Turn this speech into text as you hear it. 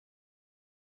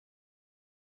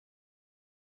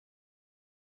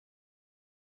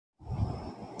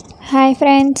Hi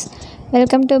friends,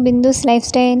 welcome to Bindu's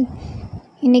Lifestyle.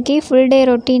 இன்றைக்கி full day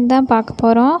routine தான் பார்க்க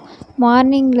போகிறோம்.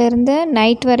 மார்னிங்லேருந்து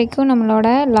நைட் வரைக்கும் நம்மளோட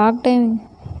லாக்டவுன்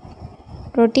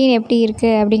ரொட்டீன் எப்படி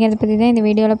இருக்குது அப்படிங்கிறத பற்றி தான் இந்த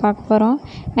வீடியோவில் பார்க்க போகிறோம்.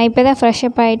 நான் இப்போ தான்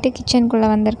ஃப்ரெஷ்அப் ஆகிட்டு கிச்சனுக்குள்ளே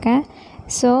வந்திருக்கேன்.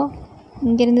 ஸோ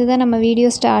இங்கேருந்து தான் நம்ம வீடியோ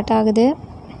ஸ்டார்ட் ஆகுது.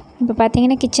 இப்போ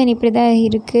பார்த்திங்கன்னா கிச்சன் இப்படி தான்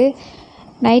இருக்குது.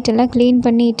 நைட்டெல்லாம் க்ளீன்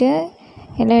பண்ணிவிட்டு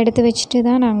எல்லாம் எடுத்து வச்சுட்டு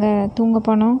தான் நாங்கள் தூங்க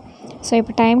போனோம். ஸோ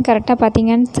இப்போ டைம் கரெக்டாக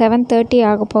பார்த்திங்கன்னா 7:30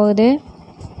 ஆக போகுது.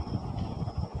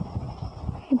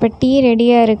 இப்போ டீ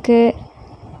ரெடியாக இருக்குது.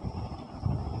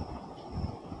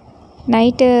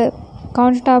 நைட்டு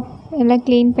கவுண்டர் டாப் எல்லாம்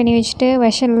க்ளீன் பண்ணி வச்சுட்டு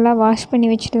வெஷல்லாம் வாஷ் பண்ணி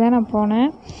வச்சுட்டு தான் நான்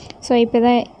போனேன். ஸோ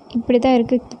இப்படி தான்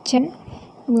இருக்குது கிச்சன்.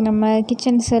 நம்ம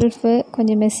கிச்சன் செல்ஃபு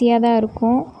கொஞ்சம் மெஸ்ஸியாக தான்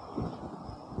இருக்கும்.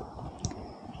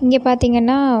 இங்கே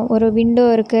பார்த்திங்கன்னா ஒரு விண்டோ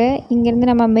இருக்குது.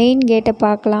 இங்கேருந்து நம்ம மெயின் கேட்டை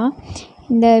பார்க்கலாம்.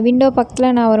 இந்த விண்டோ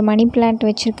பக்கத்தில் நான் ஒரு மணி பிளான்ட்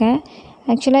வச்சுருக்கேன்.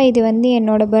 ஆக்சுவலாக இது வந்து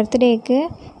என்னோடய பர்த்டேக்கு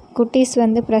குட்டீஸ்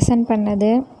வந்து ப்ரெசன்ட்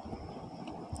பண்ணது.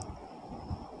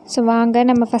 ஸோ வாங்க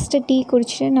நம்ம ஃபஸ்ட்டு டீ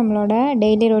குடிச்சிட்டு நம்மளோட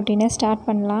டெய்லி ரொட்டீனை ஸ்டார்ட்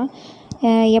பண்ணலாம்.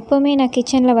 எப்போவுமே நான்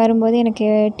கிச்சனில் வரும்போது எனக்கு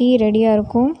டீ ரெடியாக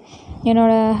இருக்கும்.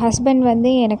 என்னோடய ஹஸ்பண்ட்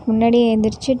வந்து எனக்கு முன்னாடியே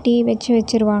எழுந்திரிச்சு டீ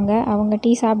வச்சுருவாங்க. அவங்க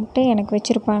டீ சாப்பிட்டு எனக்கு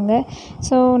வச்சுருப்பாங்க.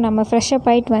 ஸோ நம்ம ஃப்ரெஷ்அப்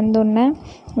ஆகிட்டு வந்தோடனே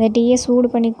இந்த டீயை சூடு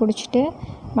பண்ணி குடிச்சிட்டு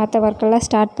மற்ற ஒர்க்கெல்லாம்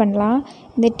ஸ்டார்ட் பண்ணலாம்.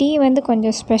 இந்த டீ வந்து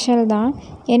கொஞ்சம் ஸ்பெஷல் தான்.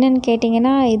 என்னென்னு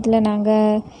கேட்டிங்கன்னா இதில்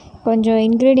நாங்கள் கொஞ்சம்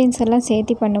இன்க்ரீடியன்ஸ் எல்லாம்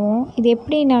சேர்த்து பண்ணுவோம். இது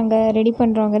எப்படி நாங்கள் ரெடி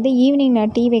பண்ணுறோங்கிறது ஈவினிங்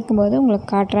நான் டீ வைக்கும்போது உங்களுக்கு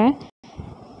காட்டுறேன்.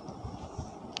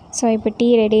 ஸோ இப்போ டீ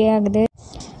ரெடி ஆகுது.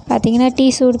 பார்த்திங்கன்னா டீ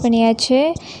சூடு பண்ணியாச்சு.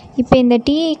 இப்போ இந்த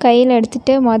டீ கையில்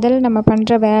எடுத்துகிட்டு முதல்ல நம்ம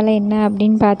பண்ணுற வேலை என்ன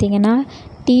அப்படின்னு பார்த்திங்கன்னா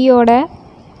டீயோட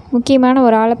முக்கியமான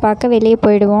ஒரு ஆளை பார்க்க வெளியே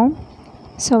போயிடுவோம்.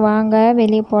 ஸோ வாங்க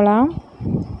வெளியே போகலாம்.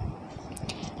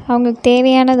 அவங்களுக்கு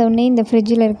தேவையானது ஒன்று இந்த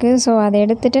ஃப்ரிட்ஜில் இருக்குது. ஸோ அதை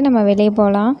எடுத்துகிட்டு நம்ம வெளியே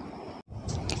போகலாம்.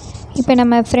 இப்போ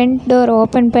நம்ம ஃப்ரண்ட் டோர்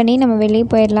ஓப்பன் பண்ணி நம்ம வெளியே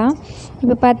போயிடலாம்.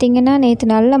 இப்போ பார்த்திங்கன்னா நேற்று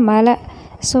நல்ல மழை.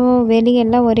 ஸோ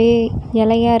வெளியெல்லாம் ஒரே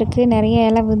இலையாக இருக்குது. நிறைய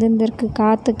இலை விழுந்துருக்கு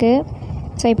காற்றுக்கு.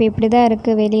 ஸோ இப்போ இப்படி தான்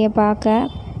இருக்குது வெளியே பார்க்க.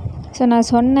 ஸோ நான்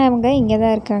சொன்னவங்க இங்கே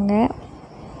தான் இருக்காங்க.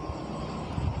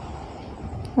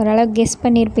 ஓரளவுக்கு கெஸ்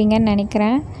பண்ணியிருப்பீங்கன்னு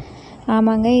நினைக்கிறேன்.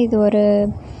 ஆமாங்க, இது ஒரு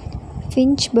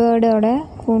ஃபின்ச் பேர்டோட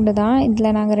கூண்டு தான்.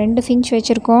 இதில் நாங்கள் 2 ஃபின்ச்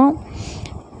வச்சுருக்கோம்.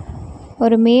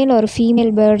 ஒரு மேல் ஒரு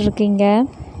ஃபீமேல் பேர்டு இருக்குது இங்கே.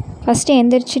 ஃபஸ்ட்டு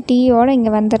எந்திரிச்சு டீயோடு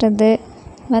இங்கே வந்துடுறது.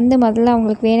 வந்து முதல்ல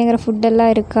அவங்களுக்கு வேணுங்கிற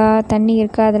ஃபுட்டெல்லாம் இருக்கா, தண்ணி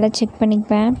இருக்கா, அதெல்லாம் செக்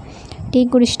பண்ணிப்பேன். டீ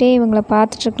குடிச்சிட்டே இவங்கள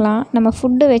பார்த்துட்ருக்கலாம். நம்ம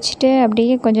ஃபுட்டு வச்சுட்டு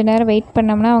அப்படியே கொஞ்சம் நேரம் வெயிட்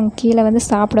பண்ணோம்னா அவங்க கீழே வந்து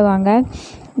சாப்பிடுவாங்க.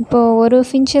 இப்போது ஒரு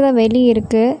ஃபின்ச்சு தான் வெளியே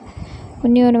இருக்குது.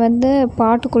 இன்னொன்று வந்து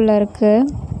பாட்டுக்குள்ளே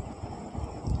இருக்குது.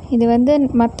 இது வந்து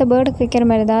மற்ற பேர்டுக்கு வைக்கிற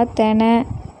மாதிரி தான் தெனை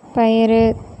பயிறு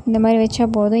இந்த மாதிரி வச்சா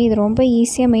போதும். இது ரொம்ப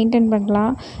ஈஸியாக மெயின்டைன்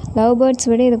பண்ணலாம். லவ் பேர்ட்ஸ்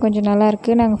விட இது கொஞ்சம்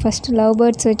நல்லாயிருக்கு. நாங்கள் ஃபஸ்ட்டு லவ்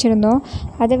பேர்ட்ஸ் வச்சுருந்தோம்.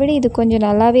 அதை விட இது கொஞ்சம்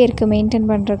நல்லாவே இருக்குது மெயின்டைன்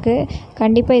பண்ணுறதுக்கு.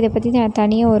 கண்டிப்பாக இதை பற்றி நான்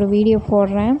தனியாக ஒரு வீடியோ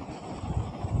போடுறேன்.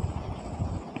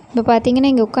 இப்போ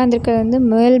பார்த்திங்கன்னா இங்கே உட்காந்துருக்கிறது வந்து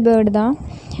மேல் பேர்டு தான்.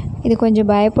 இது கொஞ்சம்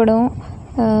பயப்படும்.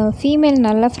 ஃபீமேல்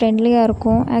நல்லா ஃப்ரெண்ட்லியாக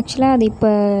இருக்கும். ஆக்சுவலாக அது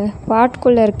இப்போ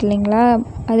பாட்டுக்குள்ளே இருக்குது இல்லைங்களா,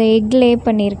 அது எக் லே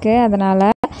பண்ணியிருக்கு. அதனால்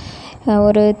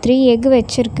ஒரு 3 எக்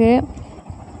வச்சுருக்கு.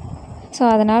 ஸோ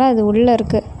அதனால் அது உள்ளே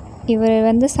இருக்குது. இவர்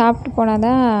வந்து சாப்பிட்டு போனால்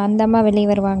தான் அந்த அம்மா வெளியே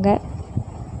வருவாங்க.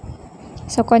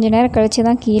 ஸோ கொஞ்சம் நேரம் கழித்து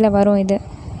தான் கீழே வரும். இது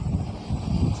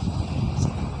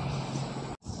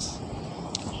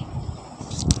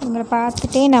இவங்களை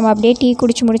பார்த்துட்டே நம்ம அப்படியே டீ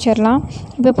குடிச்சு முடிச்சிடலாம்.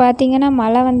 இப்போ பார்த்திங்கன்னா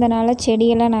மழை வந்தனால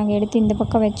செடியெல்லாம் நாங்கள் எடுத்து இந்த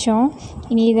பக்கம் வச்சோம்.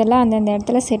 இனி இதெல்லாம் அந்தந்த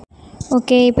இடத்துல செட்.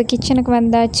 ஓகே, இப்போ கிச்சனுக்கு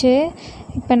வந்தாச்சு.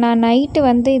 இப்போ நான் நைட்டு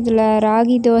வந்து இதில்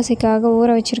ராகி தோசைக்காக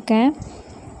ஊற வச்சுருக்கேன்.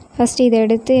 ஃபஸ்ட்டு இதை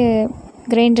எடுத்து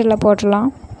கிரைண்டரில் போட்டுடலாம்.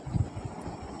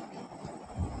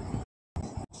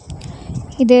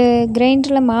 இது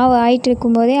கிரைண்டரில் மாவு ஆகிட்டு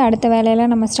இருக்கும்போதே அடுத்த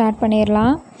வேலையெல்லாம் நம்ம ஸ்டார்ட்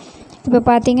பண்ணிடலாம். இப்போ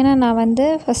பார்த்திங்கன்னா நான் வந்து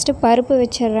ஃபஸ்ட்டு பருப்பு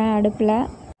வச்சிடுறேன் அடுப்பில்.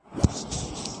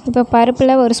 இப்போ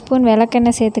பருப்பில் 1 ஸ்பூன்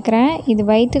விளக்கெண்ணெய் சேர்த்துக்கிறேன். இது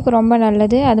வயிற்றுக்கு ரொம்ப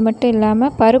நல்லது. அது மட்டும்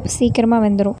இல்லாமல் பருப்பு சீக்கிரமாக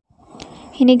வெந்துடும்.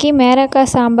 இன்றைக்கி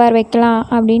மேரக்காய் சாம்பார் வைக்கலாம்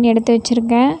அப்படின்னு எடுத்து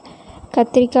வச்சுருக்கேன்.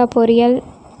 கத்திரிக்காய் பொரியல்,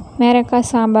 மேரக்காய்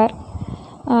சாம்பார்.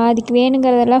 அதுக்கு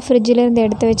வேணுங்கிறதெல்லாம் ஃப்ரிட்ஜிலேருந்து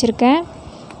எடுத்து வச்சுருக்கேன்.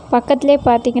 பக்கத்துலேயே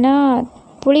பார்த்திங்கன்னா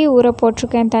புளி ஊற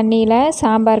போட்டிருக்கேன் தண்ணியில்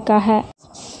சாம்பாருக்காக.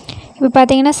 இப்போ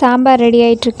பார்த்திங்கன்னா சாம்பார் ரெடி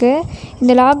ஆகிட்டுருக்கு.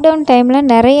 இந்த லாக்டவுன் டைமில்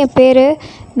நிறைய பேர்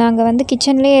நாங்கள் வந்து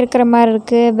கிச்சன்லேயே இருக்கிற மாதிரி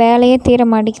இருக்குது, வேலையே தீர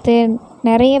மாட்டேங்குது,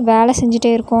 நிறைய வேலை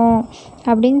செஞ்சுட்டே இருக்கோம்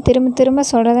அப்படின்னு திரும்ப திரும்ப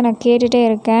சொல்கிறத நான் கேட்டுகிட்டே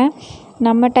இருக்கேன்.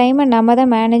 நம்ம டைமை நம்ம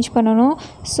தான் மேனேஜ் பண்ணணும்.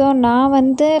 ஸோ நான்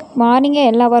வந்து மார்னிங்கே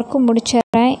எல்லா ஒர்க்கும்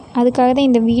முடிச்சிடுறேன். அதுக்காக தான்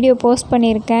இந்த வீடியோ போஸ்ட்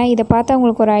பண்ணியிருக்கேன். இதை பார்த்தா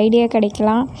உங்களுக்கு ஒரு ஐடியா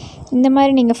கிடைக்கலாம். இந்த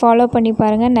மாதிரி நீங்கள் ஃபாலோ பண்ணி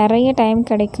பாருங்கள், நிறைய டைம்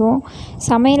கிடைக்கும்.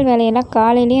 சமையல் வேலையெல்லாம்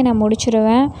காலையிலேயே நான்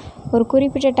முடிச்சிடுவேன். ஒரு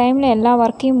குறிப்பிட்ட டைமில் எல்லா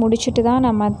ஒர்க்கையும் முடிச்சுட்டு தான்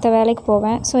நான் மற்ற வேலைக்கு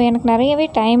போவேன். ஸோ எனக்கு நிறையவே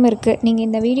டைம் இருக்குது. நீங்கள்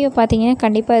இந்த வீடியோ பார்த்தீங்கன்னா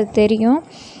கண்டிப்பாக அது தெரியும்.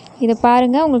 இதை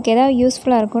பாருங்கள், உங்களுக்கு ஏதாவது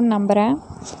யூஸ்ஃபுல்லாக இருக்கும்னு நம்புகிறேன்.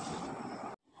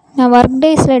 நான் ஒர்க்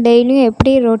டேஸில் டெய்லியும்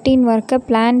எப்படி ரொட்டீன் ஒர்க்கை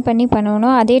பிளான் பண்ணி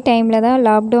பண்ணணும், அதே டைமில் தான்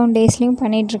லாக்டவுன் டேஸ்லேயும்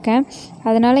பண்ணிகிட்ருக்கேன்.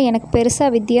 அதனால் எனக்கு பெருசாக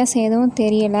வித்தியாசம் எதுவும்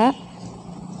தெரியலை.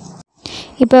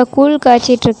 இப்போ கூழ்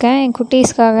காய்ச்சிட்ருக்கேன் என்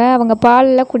குட்டீஸ்க்காக. அவங்க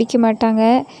பாலெலாம் குடிக்க மாட்டாங்க,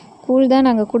 கூழ் தான்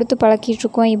நாங்கள் கொடுத்து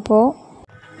பழக்கிட்டுருக்கோம்.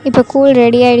 இப்போ கூழ்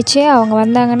ரெடி ஆகிடுச்சு. அவங்க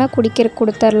வந்தாங்கன்னா குடிக்கிறதுக்கு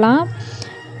கொடுத்துர்லாம்.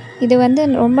 இது வந்து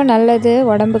ரொம்ப நல்லது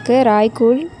உடம்புக்கு,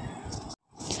 ராய்க்கூழ்.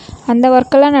 அந்த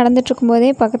ஒர்க்கெல்லாம் நடந்துகிட்ருக்கும்போதே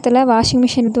பக்கத்தில் வாஷிங்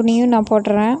மிஷின் துணியும் நான்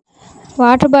போட்டுறேன்.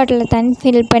 வாட்டர் பாட்டிலில் தண்ணி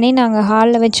ஃபில் பண்ணி நாங்கள்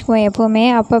ஹாலில் வச்சுக்குவோம் எப்போவுமே.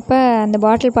 அப்பப்போ அந்த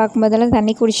பாட்டில் பார்க்கும்போதெல்லாம்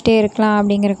தண்ணி குடிச்சிட்டே இருக்கலாம்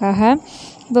அப்படிங்கிறக்காக.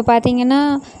 இப்போ பார்த்திங்கன்னா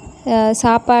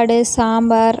சாப்பாடு,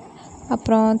 சாம்பார்,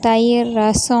 அப்புறம் தயிர்,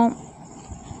 ரசம்,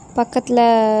 பக்கத்தில்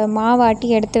மாவாட்டி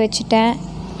எடுத்து வச்சுட்டேன்.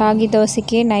 ராகி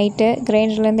தோசைக்கு நைட்டு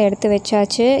கிரைண்டர்லேருந்து எடுத்து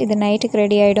வச்சாச்சு. இது நைட்டுக்கு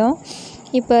ரெடி ஆகிடும்.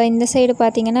 இப்போ இந்த சைடு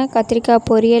பார்த்திங்கன்னா கத்திரிக்காய்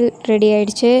பொரியல் ரெடி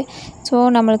ஆகிடுச்சு. ஸோ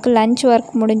நம்மளுக்கு லன்ச்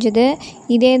ஒர்க் முடிஞ்சுது.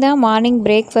 இதே தான் மார்னிங்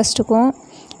பிரேக்ஃபாஸ்ட்டுக்கும்.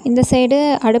 இந்த சைடு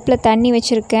அடுப்பில் தண்ணி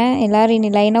வச்சுருக்கேன், எல்லோரும் இனி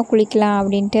லைனாக குளிக்கலாம்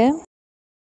அப்படின்ட்டு.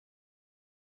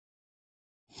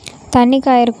 தண்ணி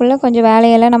காயறக்குள்ளே கொஞ்சம்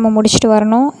வேலையெல்லாம் நம்ம முடிச்சுட்டு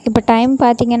வரணும். இப்போ டைம்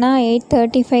பார்த்திங்கன்னா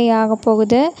 8:35 ஆக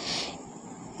போகுது.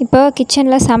 இப்போ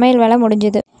கிச்சனில் சமையல் வேலை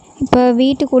முடிஞ்சுது. இப்போ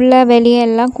வீட்டுக்குள்ளே வெளியே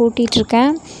எல்லாம்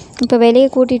கூட்டிகிட்ருக்கேன். இப்போ வெளியே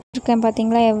கூட்டிகிட்ருக்கேன்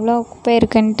பார்த்திங்களா எவ்வளோ குப்பை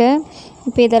இருக்குன்ட்டு.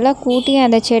 இப்போ இதெல்லாம் கூட்டி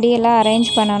அந்த செடியெல்லாம் அரேஞ்ச்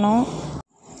பண்ணணும்.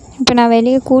 இப்போ நான்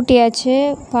வெளியே கூட்டியாச்சு.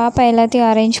 பாப்பா எல்லாத்தையும்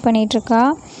அரேஞ்ச் பண்ணிகிட்ருக்கா.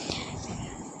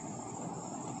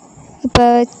 இப்போ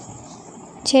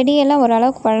செடியெல்லாம்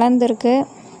ஓரளவுக்கு வளர்ந்துருக்கு.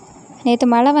 நேற்று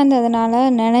மழை வந்ததுனால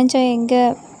நினைஞ்ச எங்கே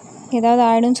ஏதாவது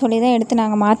ஆகிடும்னு சொல்லி தான் எடுத்து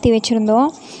நாங்கள் மாற்றி வச்சுருந்தோம்.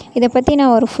 இதை பற்றி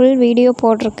நான் ஒரு ஃபுல் வீடியோ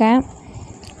போட்டிருக்கேன்.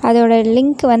 அதோட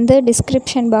லிங்க் வந்து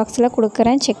டிஸ்கிரிப்ஷன் பாக்ஸில்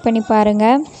கொடுக்குறேன், செக் பண்ணி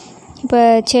பாருங்கள். இப்போ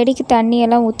செடிக்கு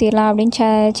தண்ணியெல்லாம் ஊற்றிடலாம் அப்படின்னு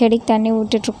செடிக்கு தண்ணி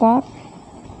விட்டுட்ருக்கோம்.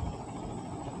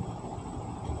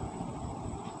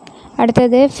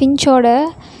 அடுத்தது ஃபின்ச்சோட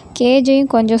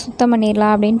கேஜையும் கொஞ்சம் சுத்தம்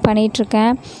பண்ணிடலாம் அப்படின்னு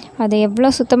பண்ணிகிட்ருக்கேன். அதை எவ்வளோ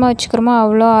சுத்தமாக வச்சுக்கிறோமோ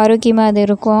அவ்வளோ ஆரோக்கியமாக அது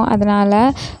இருக்கும். அதனால்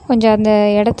கொஞ்சம் அந்த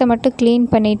இடத்த மட்டும் க்ளீன்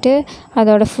பண்ணிவிட்டு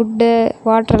அதோட ஃபுட்டு,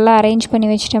 வாட்டரெல்லாம் அரேஞ்ச் பண்ணி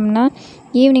வச்சிட்டோம்னா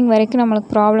ஈவினிங் வரைக்கும் நம்மளுக்கு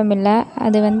ப்ராப்ளம் இல்லை.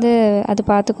 அது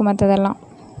பார்த்துக்கும் மற்றதெல்லாம்.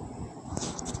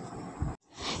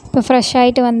 இப்போ ஃப்ரெஷ்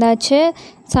ஆகிட்டு வந்தாச்சு.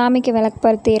 சாமிக்கு விளக்கு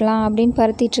பருத்திடலாம் அப்படின்னு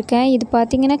பருத்திட்டுருக்கேன். இது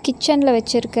பார்த்திங்கன்னா கிச்சனில்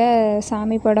வச்சுருக்க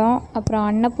சாமி படம், அப்புறம்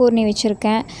அன்னபூர்ணி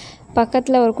வச்சுருக்கேன்.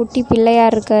 பக்கத்தில் ஒரு குட்டி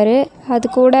பிள்ளையார் இருக்கார். அது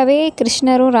கூடவே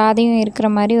கிருஷ்ணரும் ராதையும் இருக்கிற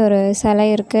மாதிரி ஒரு சிலை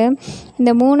இருக்குது.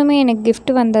 இந்த 3மே எனக்கு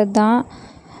கிஃப்ட் வந்தது தான்,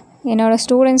 என்னோடய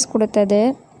ஸ்டூடெண்ட்ஸ் கொடுத்தது.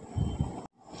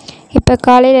 இப்போ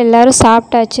காலையில் எல்லோரும்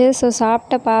சாப்பிட்டாச்சு. ஸோ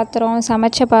சாப்பிட்ட பாத்திரம்,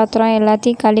 சமைச்ச பாத்திரம்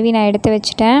எல்லாத்தையும் கழுவி நான் எடுத்து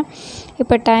வச்சுட்டேன்.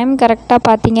 இப்போ டைம் கரெக்டாக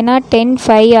பார்த்திங்கன்னா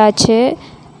 10:05 ஆச்சு.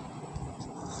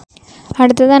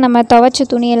 அடுத்ததான் நம்ம துவைச்ச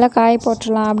துணியெல்லாம் காய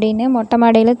போட்டுடலாம் அப்படின்னு மொட்டை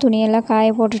மாடியில் துணியெல்லாம் காய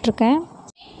போட்டுட்ருக்கேன்.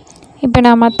 இப்போ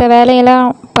நான் மற்ற வேலையெல்லாம்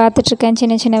பார்த்துட்ருக்கேன்,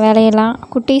 சின்ன சின்ன வேலையெல்லாம்.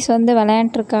 குட்டீஸ் வந்து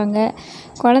விளையாண்டுருக்காங்க.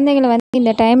 குழந்தைகளை வந்து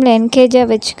இந்த டைமில் என்கேஜாக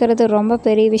வச்சுக்கிறது ரொம்ப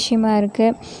பெரிய விஷயமா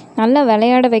இருக்குது. நல்லா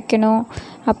விளையாட வைக்கணும்,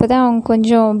 அப்போ தான் அவங்க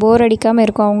கொஞ்சம் போர் அடிக்காமல்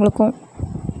இருக்கும் அவங்களுக்கும்.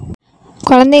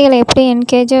 குழந்தைகளை எப்படி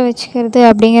என்கேஜாக வச்சுக்கிறது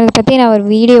அப்படிங்கிறத பற்றி நான் ஒரு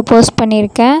வீடியோ போஸ்ட்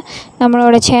பண்ணியிருக்கேன்.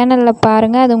 நம்மளோட சேனலில்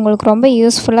பாருங்கள், அது உங்களுக்கு ரொம்ப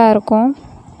யூஸ்ஃபுல்லாக இருக்கும்.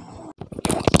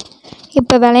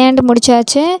 இப்போ விளையாண்டு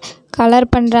முடித்தாச்சு.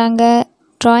 கலர் பண்ணுறாங்க,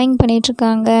 ட்ராயிங்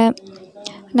பண்ணிகிட்ருக்காங்க.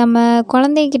 நம்ம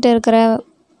குழந்தைகிட்ட இருக்கிற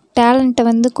டேலண்ட்டை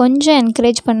வந்து கொஞ்சம்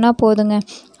என்கரேஜ் பண்ணால் போதுங்க,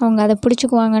 அவங்க அதை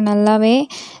பிடிச்சிக்குவாங்க நல்லாவே.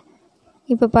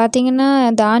 இப்போ பார்த்திங்கன்னா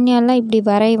தானியாலாம் இப்படி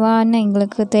வரைவான்னு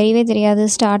எங்களுக்கு தெரியவே தெரியாது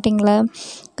ஸ்டார்டிங்கில்.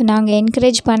 நாங்கள்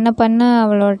என்கரேஜ் பண்ண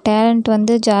அவளோட டேலண்ட்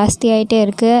வந்து ஜாஸ்தி ஆகிட்டே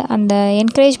இருக்குது. அந்த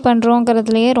என்கரேஜ்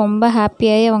பண்ணுறோங்கிறதுலையே ரொம்ப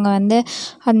ஹாப்பியாகி அவங்க வந்து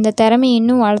அந்த திறமையை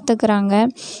இன்னும் வளர்த்துக்கிறாங்க.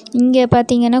 இங்கே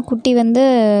பார்த்திங்கன்னா குட்டி வந்து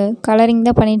கலரிங்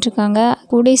தான் பண்ணிகிட்ருக்காங்க.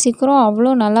 கூடிய சீக்கிரம்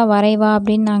அவ்வளோ நல்லா வரைவா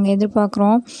அப்படின்னு நாங்கள்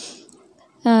எதிர்பார்க்குறோம்.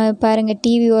 பாருங்கள்,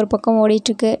 டிவி ஒரு பக்கம்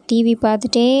ஓடிட்டுருக்கு. டிவி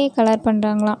பார்த்துட்டே கலர்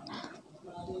பண்ணுறாங்களாம்.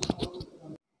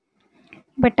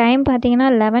 இப்போ டைம் பார்த்திங்கன்னா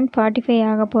 11:45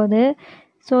 ஆக போகுது.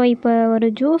 ஸோ இப்போ ஒரு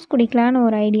ஜூஸ் குடிக்கலான்னு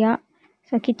ஒரு ஐடியா.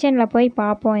 ஸோ கிச்சனில் போய்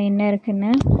பார்ப்போம் என்ன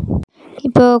இருக்குதுன்னு.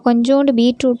 இப்போ கொஞ்சோண்டு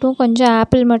பீட்ரூட்டும் கொஞ்சம்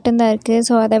ஆப்பிள் மட்டும்தான் இருக்குது.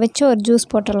 ஸோ அதை வச்சு ஒரு ஜூஸ்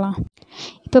போட்டுடலாம்.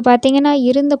 இப்போ பார்த்திங்கன்னா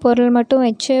இருந்த பொருள் மட்டும்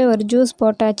வச்சு ஒரு ஜூஸ்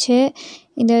போட்டாச்சு.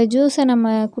 இந்த ஜூஸை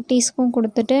நம்ம குட்டீஸ்க்கும்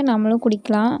கொடுத்துட்டு நம்மளும்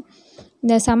குடிக்கலாம்.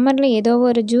 இந்த சம்மரில் ஏதோ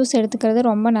ஒரு ஜூஸ் எடுத்துக்கிறது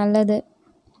ரொம்ப நல்லது.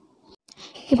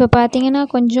 இப்போ பார்த்தீங்கன்னா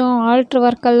கொஞ்சம் ஆல்ட்ரு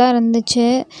ஒர்க்கெல்லாம் இருந்துச்சு.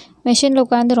 மெஷினில்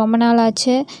உட்காந்து ரொம்ப நாள்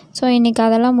ஆச்சு. ஸோ இன்றைக்கி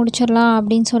அதெல்லாம் முடிச்சிடலாம்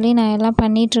அப்படின்னு சொல்லி நான் எல்லாம்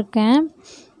பண்ணிகிட்ருக்கேன்.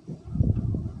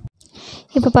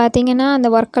 இப்போ பார்த்தீங்கன்னா அந்த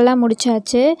ஒர்க்கெல்லாம்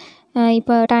முடிச்சாச்சு.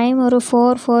 இப்போ டைம் ஒரு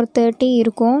 4:30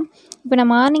 இருக்கும். இப்போ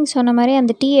நான் மார்னிங் சொன்ன மாதிரி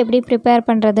அந்த டீ எப்படி ப்ரிப்பேர்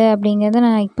பண்ணுறது அப்படிங்கிறத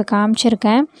நான் இப்போ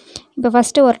காமிச்சிருக்கேன். இப்போ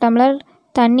ஃபஸ்ட்டு ஒரு டம்ளர்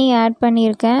தண்ணி ஆட்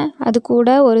பண்ணியிருக்கேன். அது கூட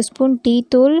ஒரு ஸ்பூன் டீ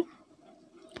தூள்,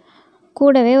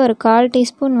 கூடவே ஒரு 1/4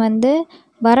 டீஸ்பூன் வந்து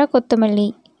வர கொத்தமல்லி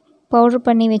பவுட்ரு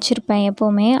பண்ணி வச்சுருப்பேன்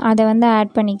எப்போவுமே, அதை வந்து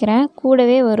ஆட் பண்ணிக்கிறேன்.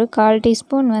 கூடவே ஒரு 1/4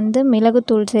 டீஸ்பூன் வந்து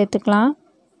மிளகுத்தூள் சேர்த்துக்கலாம்.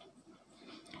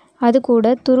 அது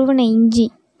கூட துருவின இஞ்சி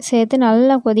சேர்த்து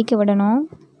நல்லா கொதிக்க விடணும்.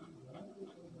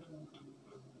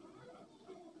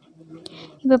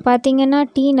 இப்போ பார்த்திங்கன்னா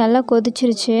டீ நல்லா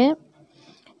கொதிச்சிருச்சு.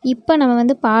 இப்போ நம்ம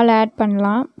வந்து பால் ஆட்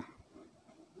பண்ணலாம்.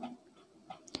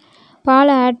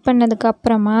 பாலை ஆட்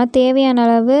பண்ணதுக்கப்புறமா தேவையான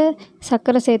அளவு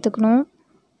சர்க்கரை சேர்த்துக்கணும்.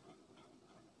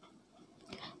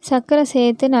 சர்க்கரை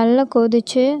சேர்த்து நல்லா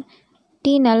கொதித்து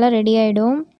டீ நல்லா ரெடி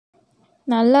ஆகிடும்.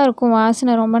 நல்லாயிருக்கும்,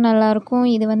 வாசனை ரொம்ப நல்லாயிருக்கும்.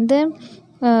 இது வந்து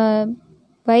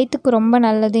வயிற்றுக்கு ரொம்ப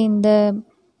நல்லது. இந்த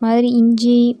மாதிரி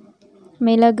இஞ்சி,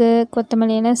 மிளகு,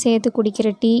 கொத்தமல்லி எல்லாம் சேர்த்து குடிக்கிற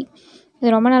டீ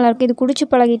இது ரொம்ப நல்லாயிருக்கும். இது குடிச்சு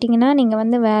பழகிட்டிங்கன்னா நீங்கள்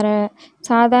வந்து வேறு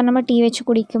சாதாரணமாக டீ வச்சு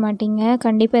குடிக்க மாட்டீங்க.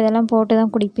 கண்டிப்பாக இதெல்லாம் போட்டு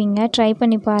தான் குடிப்பீங்க. ட்ரை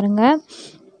பண்ணி பாருங்கள்.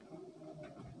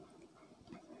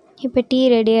 இப்போ டீ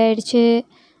ரெடி ஆகிடுச்சு.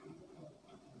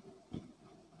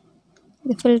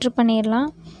 இது ஃபில்ட்ரு பண்ணிடலாம்.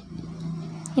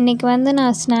 இன்றைக்கி வந்து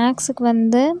நான் ஸ்நாக்ஸுக்கு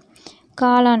வந்து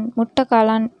காளான், முட்டை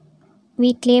காளான்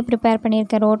வீட்லேயே ப்ரிப்பேர்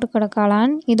பண்ணியிருக்கேன். ரோட்டுக்கடை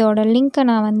காளான். இதோட லிங்க்கை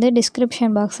நான் வந்து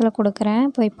டிஸ்கிரிப்ஷன் பாக்ஸில் கொடுக்குறேன்,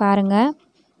 போய் பாருங்கள்.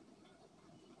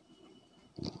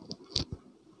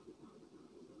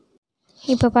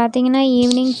 இப்போ பார்த்தீங்கன்னா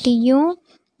ஈவினிங் டீயும்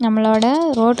நம்மளோட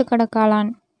ரோட்டுக்கடை காளான்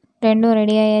ரெண்டும்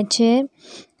ரெடி ஆயாச்சு.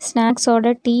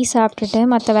 ஸ்நாக்ஸோட டீ சாப்பிட்டுட்டு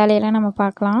மற்ற வேலையெல்லாம் நம்ம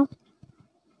பார்க்கலாம்.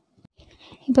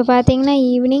 இப்போ பார்த்தீங்கன்னா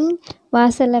ஈவினிங்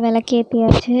வாசலில்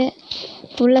விளக்கேற்றியாச்சு.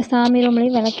 உள்ள சாமி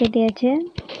ரூம்லேயும் விளக்கேற்றியாச்சு.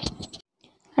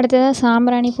 அடுத்ததாக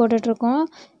சாம்பிராணி போட்டுட்ருக்கோம்.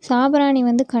 சாம்பிராணி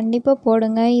வந்து கண்டிப்பாக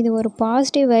போடுங்க. இது ஒரு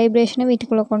பாசிட்டிவ் வைப்ரேஷனை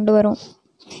வீட்டுக்குள்ளே கொண்டு வரும்.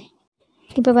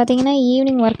 இப்போ பார்த்திங்கன்னா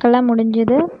ஈவினிங் ஒர்க்கெல்லாம்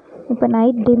முடிஞ்சுது. இப்போ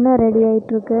நைட் டின்னர் ரெடி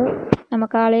ஆகிட்டுருக்கு. நம்ம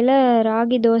காலையில்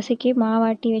ராகி தோசைக்கு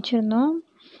மாவாட்டி வச்சுருந்தோம்.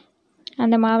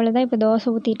 அந்த மாவில் தான் இப்போ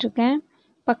தோசை ஊற்றிட்டுருக்கேன்.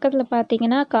 பக்கத்தில்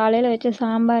பார்த்திங்கன்னா காலையில் வச்ச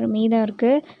சாம்பார் மீதம்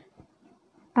இருக்குது.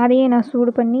 அதையே நான்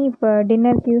சூடு பண்ணி இப்போ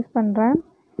டின்னருக்கு யூஸ் பண்ணுறேன்.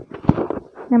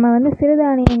 நம்ம வந்து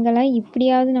சிறுதானியங்களை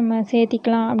இப்படியாவது நம்ம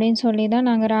சேர்த்திக்கலாம் அப்படின்னு சொல்லி தான்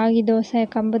நாங்கள் ராகி தோசை,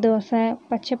 கம்பு தோசை,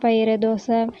 பச்சை பயிறு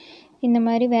தோசை இந்த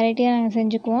மாதிரி வெரைட்டியாக நாங்கள்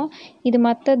செஞ்சுக்குவோம். இது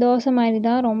மற்ற தோசை மாதிரி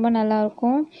தான், ரொம்ப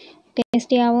நல்லாயிருக்கும்,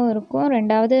 டேஸ்டியாகவும் இருக்கும்.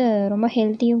 ரெண்டாவது ரொம்ப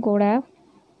ஹெல்த்தியும் கூட.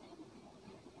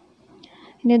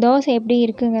 இந்த தோசை எப்படி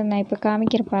இருக்குங்கிறது நான் இப்போ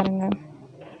காமிக்கிறேன் பாருங்கள்.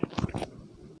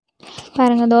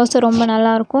 தோசை ரொம்ப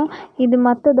நல்லாயிருக்கும். இது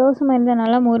மற்ற தோசை மாதிரி தான்,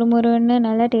 நல்லா மொறுமொறுன்னு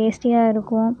நல்லா டேஸ்டியாக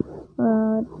இருக்கும்.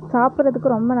 சாப்பிட்றதுக்கு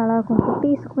ரொம்ப நல்லாயிருக்கும்.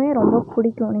 குட்டீஸுக்குமே ரொம்ப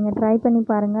பிடிக்கும். நீங்கள் ட்ரை பண்ணி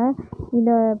பாருங்கள்.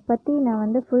 இதை பற்றி நான்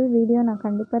வந்து ஃபுல் வீடியோ நான்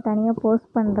கண்டிப்பாக தனியாக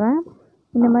போஸ்ட் பண்ணுறேன்.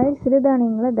 இந்த மாதிரி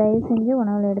சிறுதானியங்களை தயவு செஞ்சு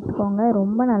உணவில் எடுத்துக்கோங்க,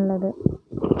 ரொம்ப நல்லது.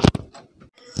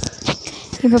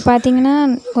 இப்போ பார்த்திங்கன்னா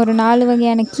ஒரு 4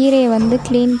 வகையான கீரையை வந்து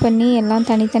க்ளீன் பண்ணி எல்லாம்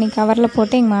தனித்தனி கவரில்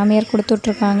போட்டு எங்கள் மாமியார்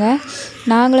கொடுத்துட்ருக்காங்க.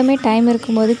 நாங்களுமே டைம்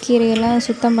இருக்கும்போது கீரையெல்லாம்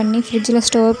சுத்தம் பண்ணி ஃப்ரிட்ஜில்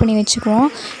ஸ்டோர் பண்ணி வச்சுக்குவோம்.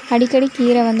 அடிக்கடி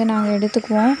கீரை வந்து நாங்கள்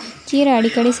எடுத்துக்குவோம். கீரை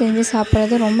அடிக்கடி செஞ்சு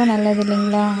சாப்பிட்றது ரொம்ப நல்லது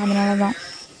இல்லைங்களா, அதனால தான்.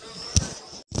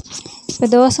 இப்போ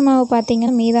தோசை மாவு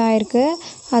பார்த்திங்கன்னா மீதம் ஆயிருக்கு.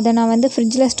 அதை நான் வந்து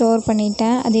ஃப்ரிட்ஜில் ஸ்டோர்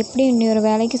பண்ணிட்டேன். அது எப்படி இன்னொரு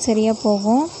வேலைக்கு சரியாக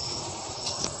போகும்.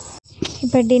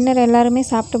 இப்போ டின்னர் எல்லாருமே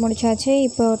சாப்பிட்டு முடிச்சாச்சு.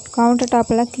 இப்போ கவுண்டர்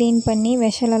டாப்பெல்லாம் க்ளீன் பண்ணி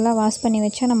வெஷலெல்லாம் வாஷ் பண்ணி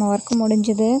வச்சா நம்ம ஒர்க்கு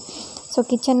முடிஞ்சுது. ஸோ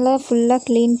கிச்சனில் ஃபுல்லாக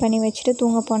க்ளீன் பண்ணி வச்சுட்டு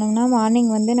தூங்க போனோம்னா மார்னிங்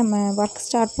வந்து நம்ம ஒர்க்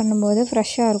ஸ்டார்ட் பண்ணும்போது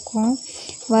ஃப்ரெஷ்ஷாக இருக்கும்.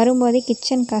 வரும்போதே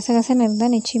கிச்சன் கசகசன்னு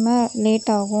இருந்தால் நிச்சயமாக லேட்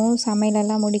ஆகும்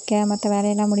சமையலெல்லாம் முடிக்க, மற்ற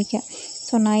வேலையெல்லாம் முடிக்க.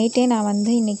 ஸோ நைட்டே நான்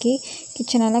வந்து இன்றைக்கி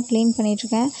கிச்சனெல்லாம் க்ளீன்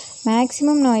பண்ணிகிட்ருக்கேன்.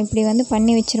 மேக்ஸிமம் நான் இப்படி வந்து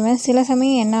பண்ணி வச்சுருவேன். சில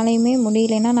சமயம் என்னாலையுமே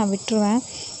முடியலைன்னா நான் விட்டுருவேன்.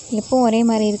 எப்போவும் ஒரே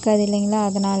மாதிரி இருக்காது இல்லைங்களா,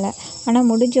 அதனால். ஆனால்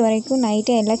முடிஞ்ச வரைக்கும்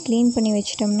நைட்டே எல்லாம் க்ளீன் பண்ணி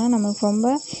வச்சிட்டோம்னா நமக்கு ரொம்ப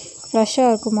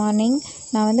ஃப்ரெஷ்ஷாக இருக்கும் மார்னிங்.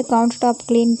 நான் வந்து கவுண்டர் டாப்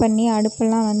க்ளீன் பண்ணி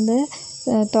அடுப்பெல்லாம் வந்து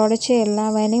தொடச்சி எல்லா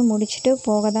வேலையும் முடிச்சுட்டு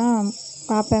போக தான்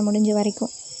பார்ப்பேன் முடிஞ்ச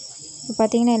வரைக்கும். இப்போ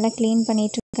பார்த்திங்கன்னா எல்லாம் க்ளீன்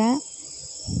பண்ணிகிட்ருக்கேன்.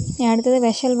 அடுத்தது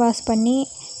வெஷல் வாஷ் பண்ணி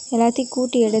எல்லாத்தையும்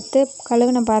கூட்டி எடுத்து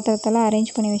கழுவின பாத்திரத்தெல்லாம்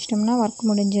அரேஞ்ச் பண்ணி வச்சிட்டோம்னா ஒர்க்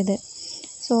முடிஞ்சுது.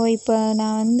 ஸோ இப்போ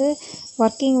நான் வந்து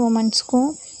ஒர்க்கிங் உமன்ஸ்க்கும்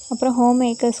அப்புறம் ஹோம்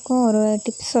மேக்கர்ஸ்க்கும் ஒரு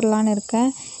டிப்ஸ் சொல்லலான்னு இருக்கேன்.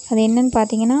 அது என்னென்னு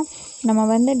பார்த்தீங்கன்னா, நம்ம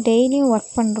வந்து டெய்லியும்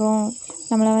ஒர்க் பண்ணுறோம்,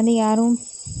 நம்மளை வந்து யாரும்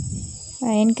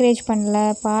என்கரேஜ் பண்ணல,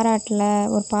 பாராட்டலை,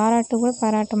 ஒரு பாராட்டு கூட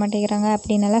பாராட்ட மாட்டேங்கிறாங்க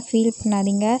அப்படின்னெல்லாம் ஃபீல்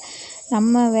பண்ணாதீங்க.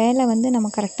 நம்ம வேலை வந்து நம்ம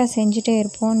கரெக்டாக செஞ்சுட்டே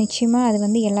இருப்போம். நிச்சயமாக அது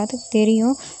வந்து எல்லாத்துக்கும்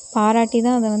தெரியும். பாராட்டி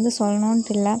தான் அதை வந்து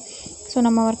சொல்லணுன்ட்டு இல்லை. ஸோ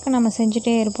நம்ம ஒர்க்கை நம்ம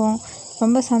செஞ்சுட்டே இருப்போம்.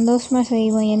 ரொம்ப சந்தோஷமாக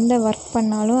செய்வோம். எந்த ஒர்க்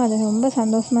பண்ணாலும் அதை ரொம்ப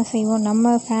சந்தோஷமாக செய்வோம்.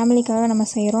 நம்ம ஃபேமிலிக்காக நம்ம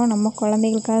செய்கிறோம், நம்ம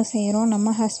குழந்தைகளுக்காக செய்கிறோம்,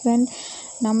 நம்ம ஹஸ்பண்ட்,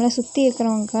 நம்மளை சுற்றி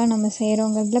இருக்கிறவங்களுக்காக நம்ம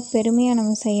செய்கிறோங்கிறதுல பெருமையாக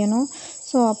நம்ம செய்யணும்.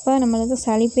 ஸோ அப்போ நம்மளுக்கு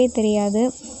சலிப்பே தெரியாது.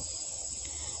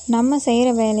 நம்ம செய்கிற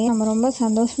வேலையை நம்ம ரொம்ப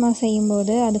சந்தோஷமாக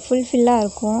செய்யும்போது அது ஃபுல்ஃபில்லாக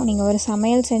இருக்கும். நீங்கள் ஒரு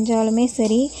சமையல் செஞ்சாலுமே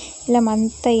சரி, இல்லை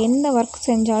மற்ற எந்த ஒர்க்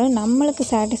செஞ்சாலும் நம்மளுக்கு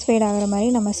சாட்டிஸ்ஃபைட் ஆகிற மாதிரி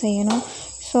நம்ம செய்யணும்.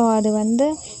 ஸோ அது வந்து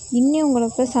இன்னும்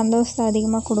உங்களுக்கு சந்தோஷத்தை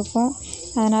அதிகமாக கொடுக்கும்.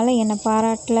 அதனால் என்னை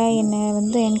பாராட்டலை, என்னை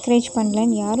வந்து என்கரேஜ்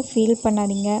பண்ணலன்னு யாரும் ஃபீல்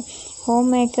பண்ணாதீங்க. ஹோம்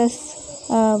மேக்கர்ஸ்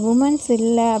உமன்ஸ்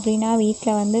இல்லை அப்படின்னா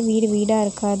வீட்டில் வந்து வீடு வீடாக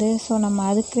இருக்காது. ஸோ நம்ம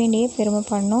அதுக்கு வேண்டியே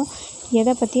பெருமைப்படணும்.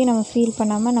 எதை பற்றியும் நம்ம ஃபீல்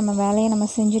பண்ணாமல் நம்ம வேலையை நம்ம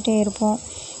செஞ்சுட்டே இருப்போம்.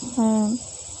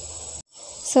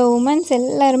 ஸோ உமன்ஸ்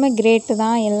எல்லாருமே கிரேட்டு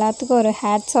தான். எல்லாத்துக்கும் ஒரு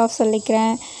ஹேட்ஸ் ஆஃப்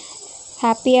சொல்லிக்கிறேன்.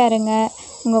 ஹாப்பியாக இருங்க,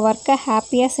 உங்கள் ஒர்க்கை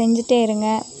ஹாப்பியாக செஞ்சுட்டே இருங்க.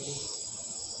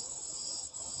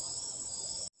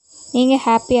 நீங்கள்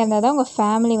ஹாப்பியாக இருந்தால் தான் உங்கள்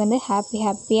ஃபேமிலி வந்து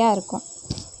ஹாப்பியாக இருக்கும்.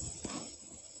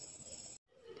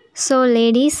 ஸோ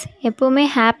லேடீஸ், எப்போவுமே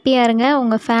ஹாப்பியாக இருங்க.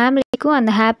 உங்கள் ஃபேமிலிக்கும்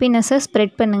அந்த ஹாப்பினஸ்ஸை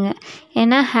ஸ்ப்ரெட் பண்ணுங்கள்.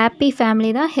 ஏன்னா ஹாப்பி ஃபேமிலி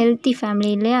தான் ஹெல்த்தி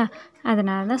ஃபேமிலி இல்லையா?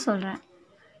 அதனால தான் சொல்கிறேன்.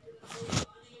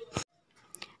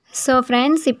 ஸோ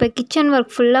ஃப்ரெண்ட்ஸ், இப்போ கிச்சன்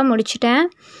ஒர்க் ஃபுல்லாக முடிச்சிட்டேன்.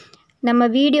 நம்ம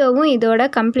வீடியோவும் இதோட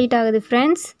கம்ப்ளீட் ஆகுது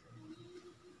ஃப்ரெண்ட்ஸ்.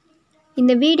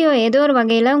 இந்த வீடியோ ஏதோ ஒரு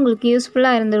வகையில் உங்களுக்கு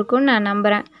யூஸ்ஃபுல்லாக இருந்திருக்கும்னு நான்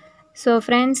நம்புகிறேன். ஸோ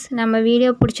ஃப்ரெண்ட்ஸ், நம்ம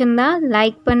வீடியோ பிடிச்சிருந்தா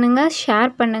லைக் பண்ணுங்கள்,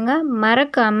 ஷேர் பண்ணுங்கள்,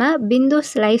 மறக்காமல்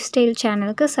பிந்துஸ் லைஃப் ஸ்டைல்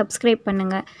சேனலுக்கு சப்ஸ்கிரைப்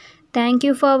பண்ணுங்கள்.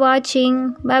 தேங்க்யூ ஃபார் வாட்சிங்.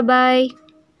 பாய்.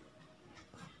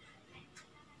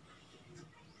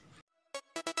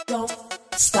 Don't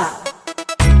stop.